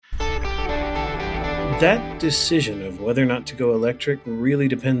That decision of whether or not to go electric really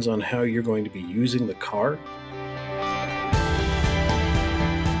depends on how you're going to be using the car.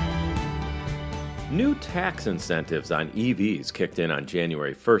 New tax incentives on EVs kicked in on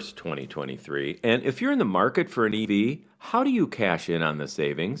January 1st, 2023. And if you're in the market for an EV, how do you cash in on the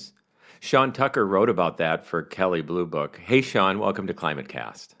savings? Sean Tucker wrote about that for Kelley Blue Book. Hey, Sean, welcome to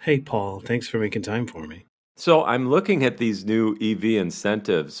ClimateCast. Hey, Paul, thanks for making time for me. So I'm looking at these new EV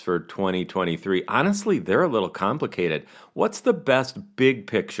incentives for 2023. Honestly, they're a little complicated. What's the best big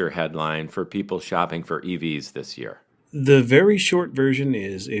picture headline for people shopping for EVs this year? The very short version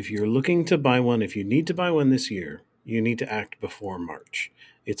is if you're looking to buy one, if you need to buy one this year, you need to act before March.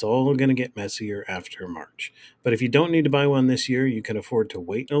 It's all going to get messier after March. But if you don't need to buy one this year, you can afford to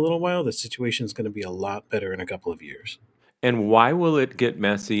wait a little while. The situation's going to be a lot better in a couple of years. And why will it get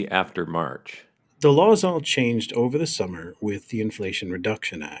messy after March? The laws all changed over the summer with the Inflation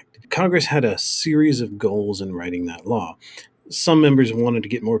Reduction Act. Congress had a series of goals in writing that law. Some members wanted to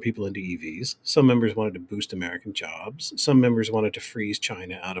get more people into EVs. Some members wanted to boost American jobs. Some members wanted to freeze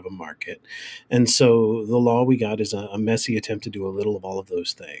China out of a market. And so the law we got is a messy attempt to do a little of all of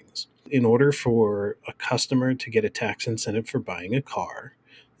those things. In order for a customer to get a tax incentive for buying a car,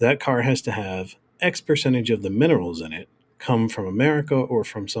 that car has to have X percentage of the minerals in it come from America or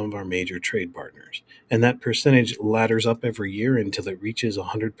from some of our major trade partners. And that percentage ladders up every year until it reaches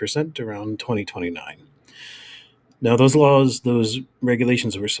 100% around 2029. Now, those laws, those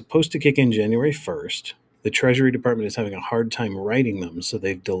regulations were supposed to kick in January 1st. The Treasury Department is having a hard time writing them, so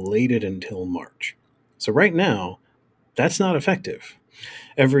they've delayed it until March. So right now, that's not effective.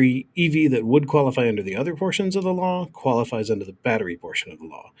 Every EV that would qualify under the other portions of the law qualifies under the battery portion of the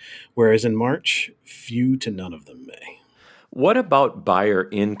law, whereas in March, few to none of them may. What about buyer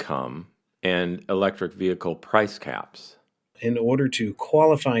income and electric vehicle price caps? In order to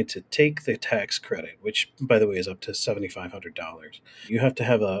qualify to take the tax credit, which, by the way, is up to $7,500, you have to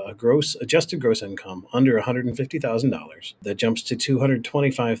have a adjusted gross income under $150,000. That jumps to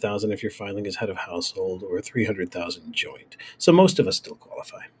 $225,000 if you're filing as head of household, or $300,000 joint. So most of us still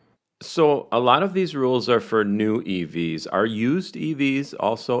qualify. So a lot of these rules are for new EVs. Are used EVs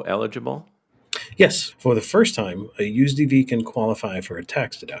also eligible? Yes, for the first time, a used EV can qualify for a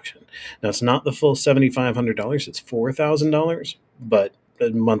tax deduction. Now, it's not the full $7,500, it's $4,000, but a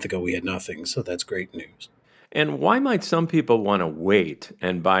month ago we had nothing, so that's great news. And why might some people want to wait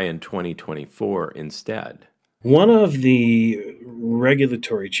and buy in 2024 instead? One of the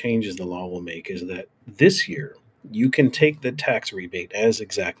regulatory changes the law will make is that this year, you can take the tax rebate as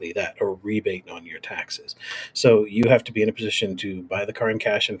exactly that, a rebate on your taxes. So you have to be in a position to buy the car in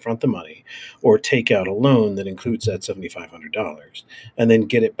cash and front the money, or take out a loan that includes that $7,500, and then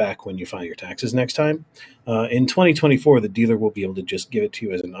get it back when you file your taxes next time. In 2024, the dealer will be able to just give it to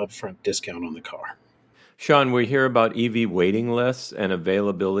you as an upfront discount on the car. Sean, we hear about EV waiting lists and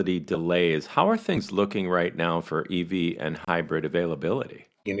availability delays. How are things looking right now for EV and hybrid availability?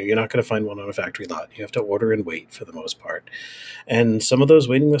 You're not going to find one on a factory lot. You have to order and wait for the most part. And some of those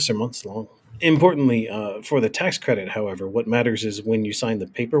waiting lists are months long. Importantly, for the tax credit, however, what matters is when you sign the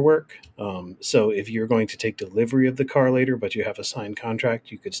paperwork. So if you're going to take delivery of the car later, but you have a signed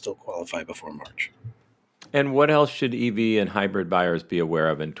contract, you could still qualify before March. And what else should EV and hybrid buyers be aware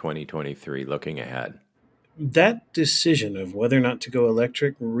of in 2023 looking ahead? That decision of whether or not to go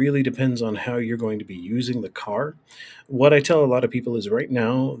electric really depends on how you're going to be using the car. What I tell a lot of people is right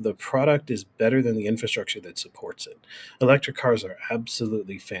now, the product is better than the infrastructure that supports it. Electric cars are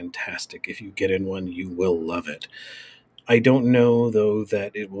absolutely fantastic. If you get in one, you will love it. I don't know, though,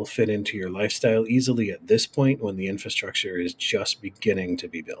 that it will fit into your lifestyle easily at this point when the infrastructure is just beginning to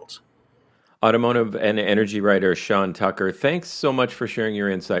be built. Automotive and energy writer Sean Tucker, thanks so much for sharing your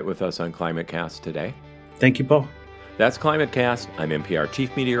insight with us on ClimateCast today. Thank you, Paul. That's ClimateCast. I'm NPR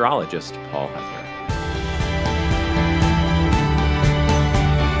Chief Meteorologist Paul Hutner.